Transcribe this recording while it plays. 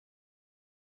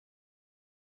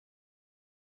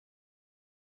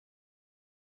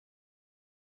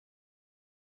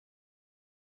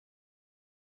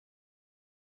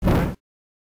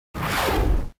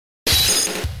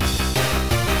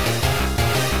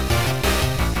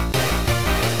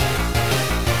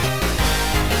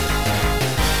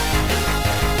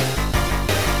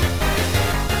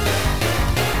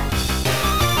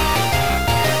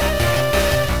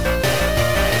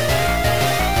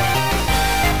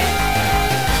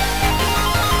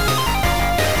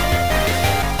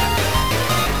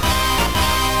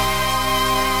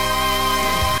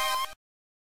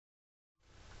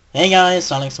Hey guys,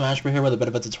 Sonic Smashper here with a bit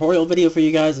of a tutorial video for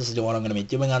you guys. This is what I'm going to be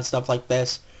doing on stuff like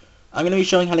this. I'm going to be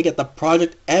showing how to get the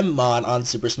Project M mod on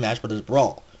Super Smash Bros.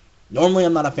 Brawl. Normally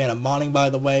I'm not a fan of modding, by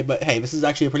the way, but hey, this is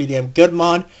actually a pretty damn good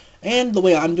mod, and the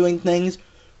way I'm doing things,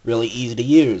 really easy to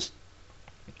use.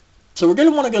 So we're going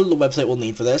to want to go to the website we'll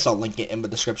need for this. I'll link it in the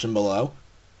description below.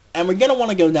 And we're going to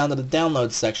want to go down to the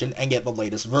downloads section and get the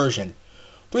latest version.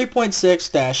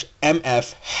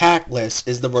 3.6-MF Hackless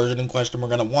is the version in question we're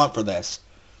going to want for this,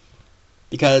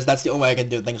 because that's the only way I can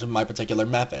do things with my particular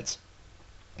methods.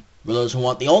 For those who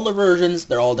want the older versions,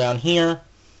 they're all down here,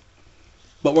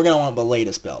 but we're going to want the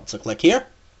latest build. So click here,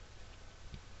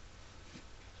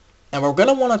 and we're going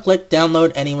to want to click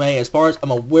download anyway. As far as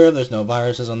I'm aware, there's no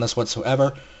viruses on this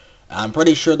whatsoever. I'm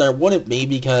pretty sure there wouldn't be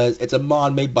because it's a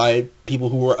mod made by people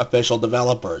who were official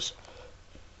developers.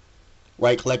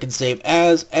 Right click and save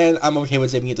as, and I'm okay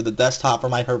with saving it to the desktop for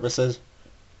my purposes.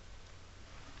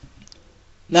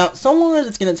 Now, so long as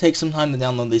it's going to take some time to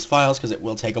download these files, because it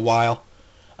will take a while,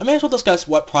 I may as well discuss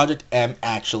what Project M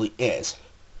actually is.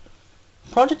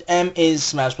 Project M is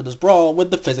Smash Bros. Brawl with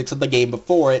the physics of the game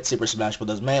before it, Super Smash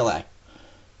Bros. Melee.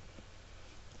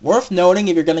 Worth noting,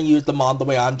 if you're going to use the mod the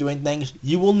way I'm doing things,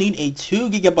 you will need a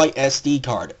 2GB SD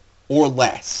card, or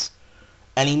less.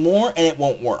 Any more, and it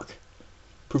won't work.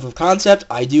 Proof of concept,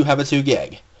 I do have a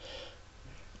 2GB.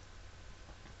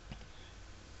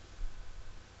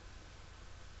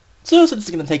 So since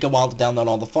it's going to take a while to download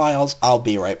all the files, I'll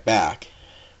be right back.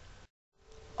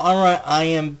 Alright, I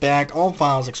am back, all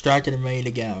files extracted and ready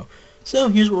to go. So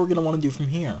here's what we're going to want to do from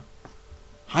here.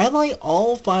 Highlight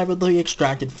all 5 of the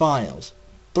extracted files,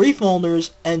 3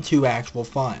 folders and 2 actual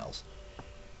files,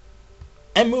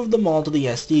 and move them all to the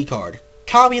SD card.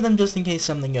 Copy them just in case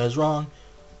something goes wrong,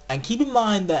 and keep in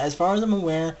mind that as far as I'm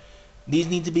aware, these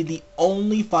need to be the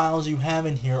only files you have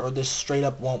in here or this straight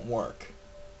up won't work.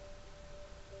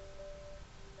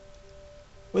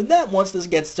 With that, once this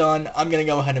gets done, I'm going to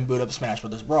go ahead and boot up Smash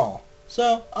Bros. Brawl.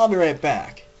 So, I'll be right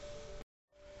back.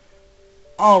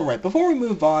 Alright, before we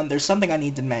move on, there's something I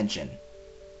need to mention.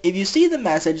 If you see the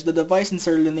message, the device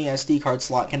inserted in the SD card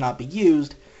slot cannot be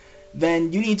used,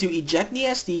 then you need to eject the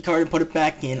SD card and put it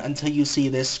back in until you see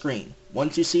this screen.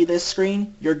 Once you see this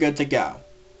screen, you're good to go.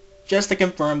 Just to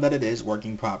confirm that it is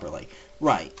working properly.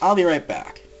 Right, I'll be right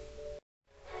back.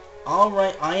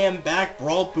 Alright, I am back,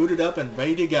 Brawl booted up and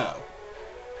ready to go.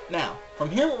 Now, from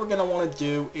here what we're going to want to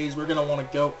do is we're going to want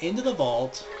to go into the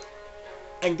vault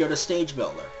and go to Stage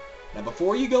Builder. Now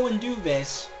before you go and do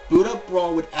this, boot up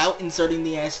Brawl without inserting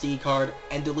the SD card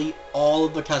and delete all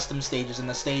of the custom stages in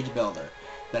the Stage Builder.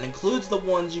 That includes the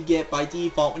ones you get by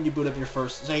default when you boot up your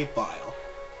first save file,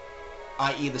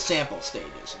 i.e. the sample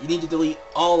stages. You need to delete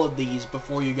all of these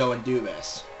before you go and do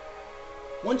this.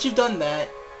 Once you've done that,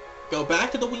 go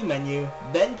back to the Wii menu,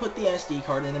 then put the SD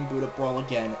card in and boot up Brawl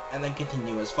again, and then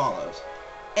continue as follows.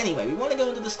 Anyway, we want to go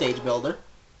into the Stage Builder,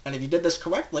 and if you did this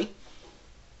correctly,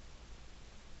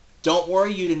 don't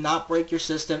worry, you did not break your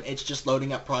system, it's just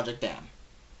loading up Project M.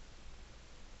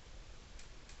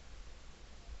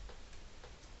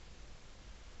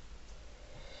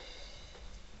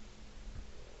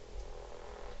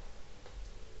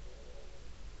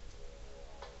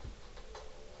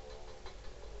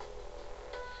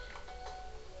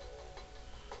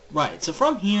 Right, so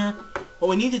from here, what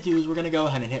we need to do is we're going to go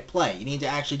ahead and hit play. You need to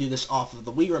actually do this off of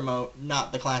the Wii remote,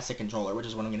 not the classic controller, which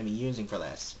is what I'm going to be using for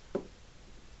this.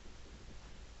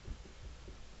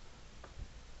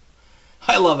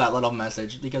 I love that little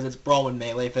message, because it's Brawl with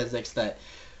Melee physics that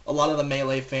a lot of the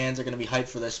Melee fans are going to be hyped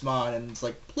for this mod, and it's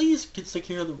like, please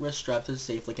secure the wrist strap to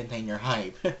safely contain your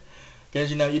hype. Because,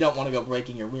 you know, you don't want to go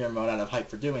breaking your Wii remote out of hype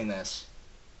for doing this.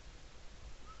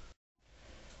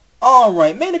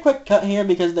 Alright, made a quick cut here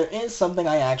because there is something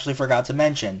I actually forgot to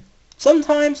mention.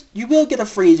 Sometimes, you will get a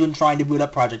freeze when trying to boot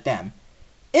up Project M.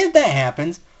 If that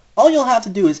happens, all you'll have to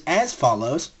do is as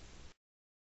follows.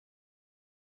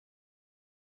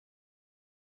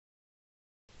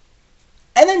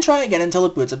 And then try again until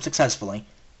it boots up successfully.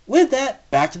 With that,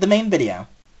 back to the main video.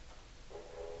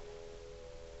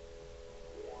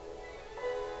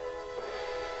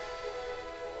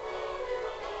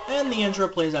 And the intro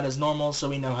plays out as normal, so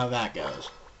we know how that goes.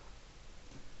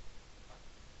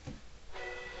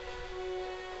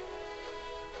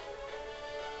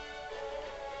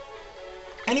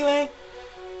 Anyway,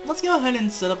 let's go ahead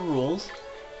and set up rules.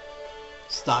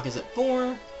 Stock is at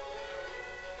 4.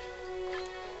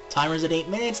 Timer's at 8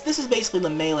 minutes. This is basically the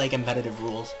Melee competitive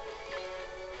rules.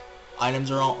 Items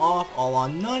are all off, all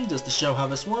on none, just to show how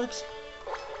this works.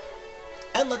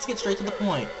 And let's get straight to the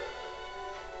point.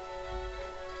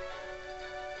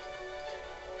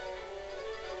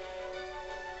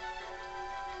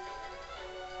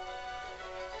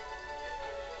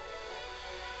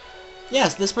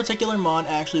 Yes, this particular mod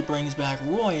actually brings back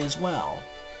Roy as well.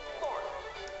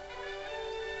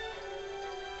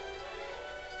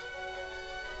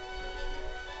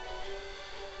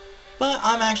 But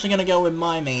I'm actually going to go with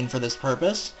my main for this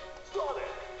purpose.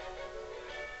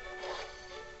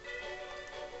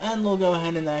 And we'll go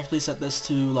ahead and actually set this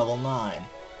to level 9.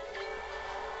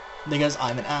 Because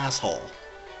I'm an asshole.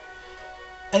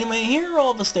 Anyway, here are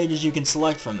all the stages you can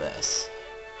select from this.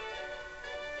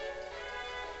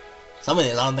 Some of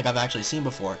these I don't think I've actually seen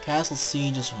before. Castle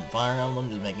Siege is from Fire Emblem,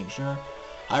 just making sure.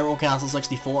 Hyrule Castle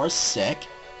 64 is sick.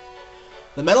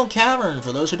 The Metal Cavern,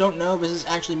 for those who don't know, this is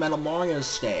actually Metal Mario's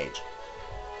stage.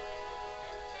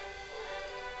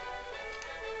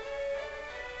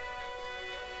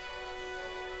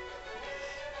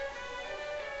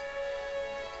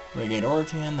 Brigade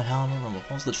Orphan, the Helmet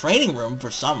Room, the Training Room for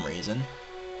some reason.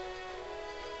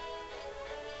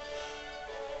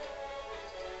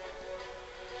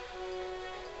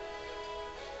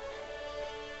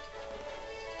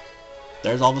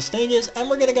 There's all the stages, and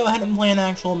we're gonna go ahead and play an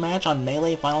actual match on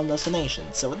Melee Final Destination.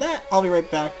 So with that, I'll be right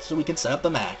back so we can set up the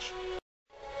match.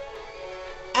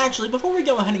 Actually, before we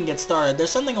go ahead and get started, there's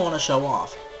something I want to show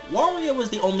off. Wario was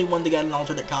the only one to get an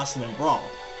alternate costume in Brawl.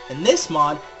 In this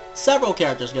mod, several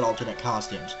characters get alternate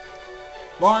costumes.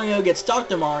 Mario gets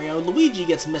Dr. Mario, Luigi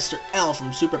gets Mr. L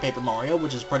from Super Paper Mario,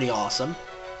 which is pretty awesome.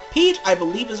 Peach, I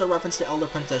believe, is a reference to Elder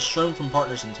Princess Shroom from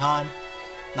Partners in Time.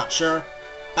 Not sure.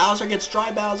 Bowser gets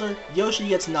Dry Bowser, Yoshi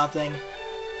gets nothing.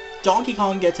 Donkey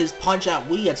Kong gets his Punch-Out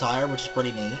Wii attire, which is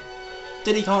pretty neat.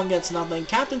 Diddy Kong gets nothing.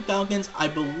 Captain Falcon's, I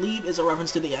believe, is a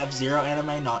reference to the F-Zero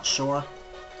anime, not sure.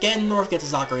 Ganondorf gets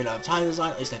his Ocarina of Time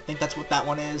design, at least I think that's what that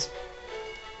one is.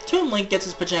 Toon Link gets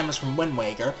his pajamas from Wind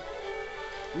Waker.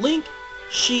 Link,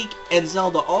 Sheik, and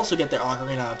Zelda also get their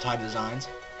Ocarina of Time designs.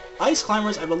 Ice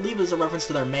Climbers, I believe, is a reference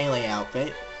to their Melee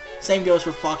outfit. Same goes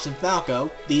for Fox and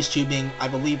Falco, these two being, I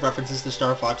believe, references to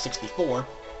Star Fox 64.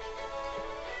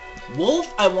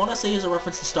 Wolf, I want to say, is a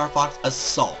reference to Star Fox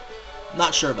Assault.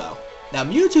 Not sure, though. Now,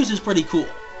 Mewtwo's is pretty cool.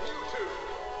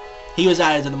 He was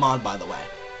added to the mod, by the way.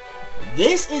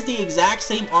 This is the exact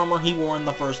same armor he wore in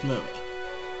the first movie.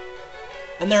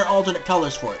 And there are alternate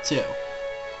colors for it, too.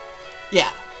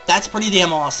 Yeah, that's pretty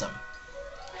damn awesome.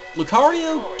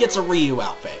 Lucario gets a Ryu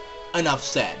outfit. Enough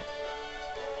said.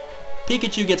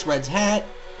 Pikachu gets Red's hat.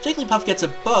 Jigglypuff gets a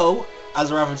bow,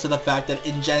 as a reference to the fact that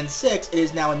in Gen 6 it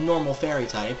is now a normal fairy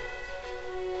type.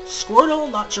 Squirtle,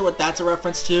 not sure what that's a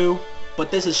reference to, but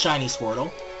this is Shiny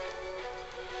Squirtle.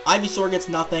 Ivysaur gets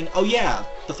nothing. Oh yeah,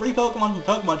 the 3 Pokemon from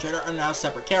Pokemon Trainer are now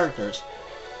separate characters.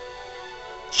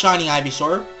 Shiny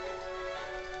Ivysaur.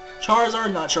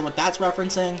 Charizard, not sure what that's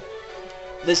referencing.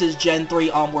 This is Gen 3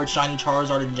 onward Shiny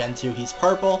Charizard, in Gen 2 he's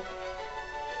purple.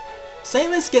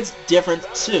 Samus gets different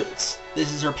suits.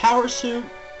 This is her power suit,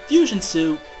 fusion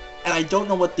suit, and I don't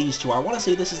know what these two are. I want to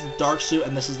say this is the dark suit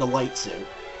and this is the light suit.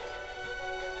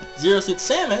 Zero Suit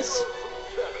Samus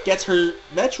gets her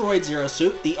Metroid Zero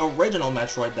Suit, the original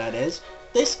Metroid that is.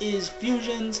 This is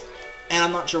Fusion's, and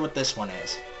I'm not sure what this one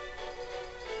is.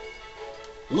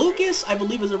 Lucas, I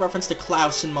believe, is a reference to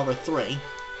Klaus in Mother 3.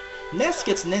 Ness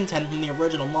gets Ninten from the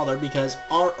original Mother because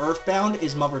our Earthbound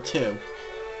is Mother 2.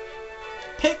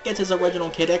 Pick gets his original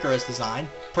Kid Icarus design.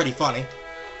 Pretty funny.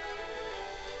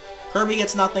 Kirby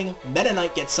gets nothing. Meta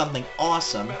Knight gets something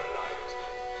awesome.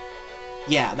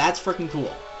 Yeah, that's freaking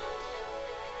cool.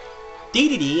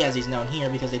 DDD, as he's known here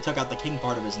because they took out the king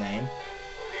part of his name.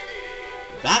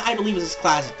 That, I believe, is his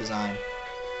classic design.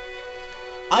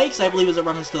 Ike's, I believe, is a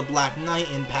reference to the Black Knight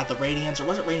in Path of Radiance, or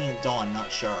was it Radiant Dawn?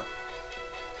 Not sure.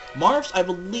 Marth's, I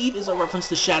believe, is a reference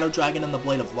to Shadow Dragon and the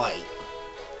Blade of Light.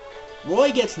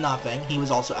 Roy gets nothing. He was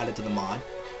also added to the mod.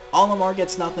 Olimar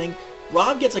gets nothing.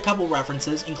 Rob gets a couple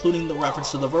references, including the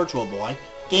reference to the Virtual Boy.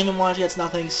 Game & Watch gets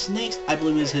nothing. Snake's, I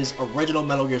believe, is his original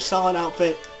Metal Gear Solid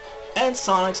outfit. And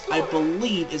Sonic's, I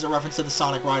believe, is a reference to the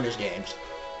Sonic Riders games.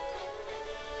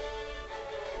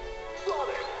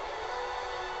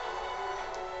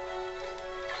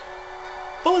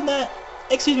 But with that,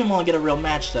 excuse me while I get a real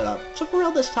match set up. So for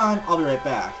real this time, I'll be right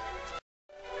back.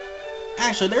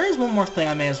 Actually, there is one more thing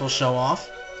I may as well show off.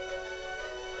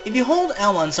 If you hold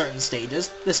L on certain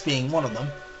stages, this being one of them,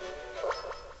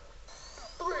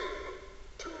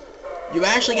 you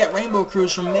actually get Rainbow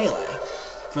Cruise from Melee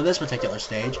for this particular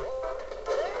stage.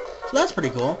 So that's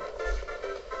pretty cool.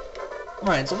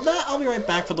 Alright, so with that, I'll be right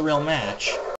back for the real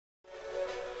match.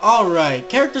 Alright,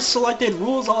 characters selected,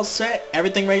 rules all set,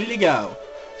 everything ready to go.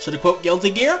 So to quote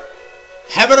Guilty Gear,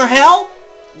 heaven or hell,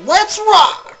 let's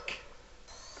rock!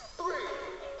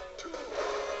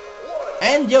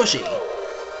 And Yoshi.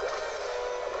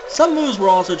 Some moves were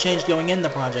also changed going into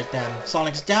Project M.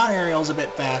 Sonic's down aerial is a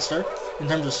bit faster, in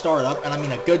terms of startup, and I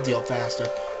mean a good deal faster.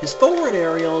 His forward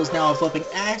aerial is now a flipping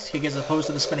axe kick as opposed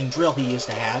to the spinning drill he used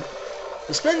to have.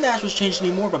 The spin dash was changed to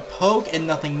be more of a poke and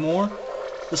nothing more.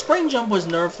 The spring jump was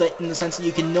nerfed in the sense that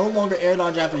you can no longer air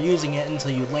dodge after using it until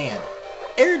you land.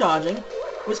 Air dodging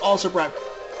was also brought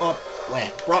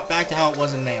back to how it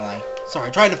was in Melee. Sorry,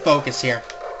 try to focus here.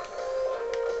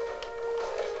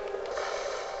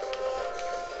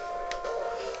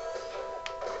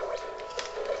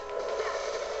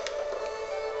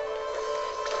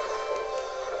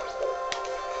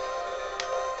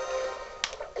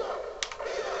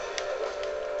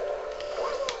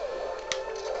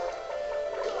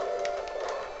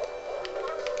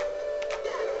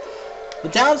 The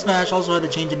down smash also had to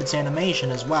change in its animation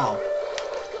as well,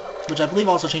 which I believe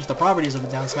also changed the properties of the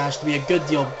down smash to be a good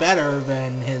deal better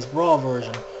than his Brawl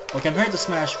version. But compared to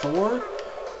Smash 4,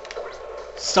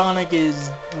 Sonic is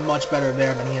much better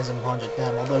there than he is in Project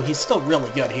M, although he's still really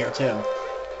good here too.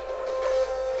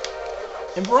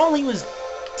 In Brawl he was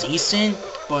decent,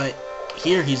 but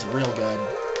here he's real good.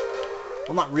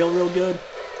 Well, not real good.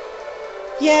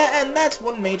 Yeah, and that's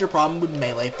one major problem with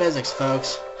Melee physics,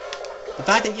 folks. The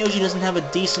fact that Yoshi doesn't have a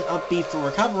decent up B for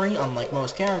recovery, unlike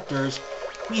most characters,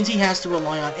 means he has to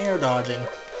rely on air dodging.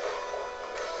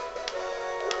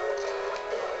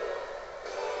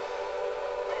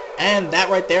 And that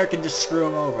right there can just screw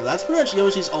him over. That's pretty much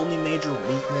Yoshi's only major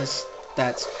weakness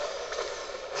that's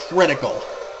critical.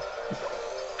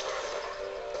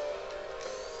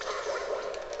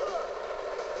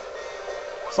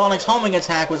 Sonic's homing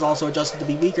attack was also adjusted to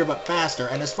be weaker but faster,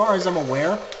 and as far as I'm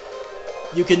aware,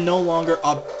 you can no longer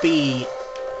up B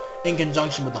in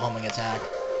conjunction with the homing attack.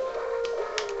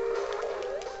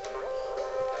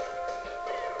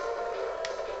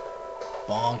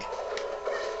 Bonk.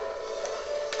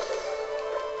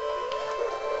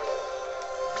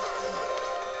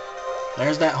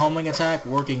 There's that homing attack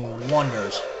working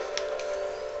wonders.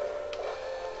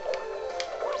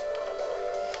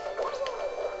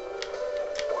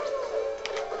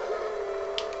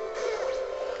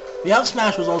 The up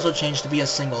smash was also changed to be a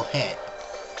single hit.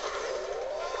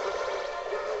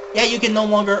 Yeah, you can no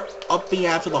longer up B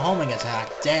after the homing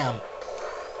attack. Damn.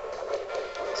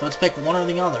 So let's pick one or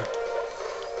the other.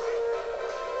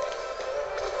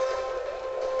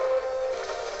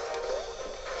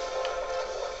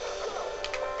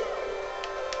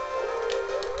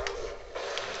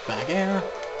 Back air.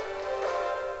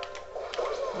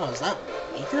 Oh, is that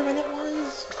weaker than it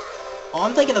was? Oh,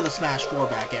 I'm thinking of the Smash 4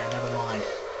 back air. Never mind.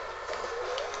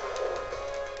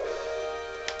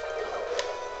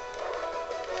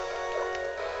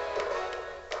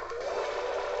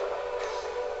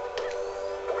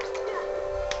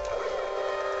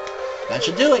 That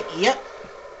should do it, yep.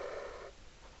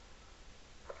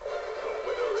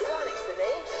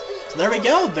 So there we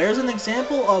go, there's an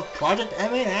example of Project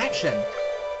M in action.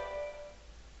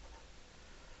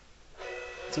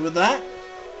 So with that,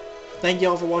 thank you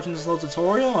all for watching this little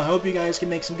tutorial. I hope you guys can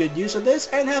make some good use of this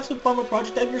and have some fun with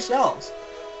Project M yourselves.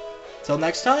 Till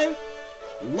next time,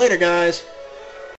 later guys.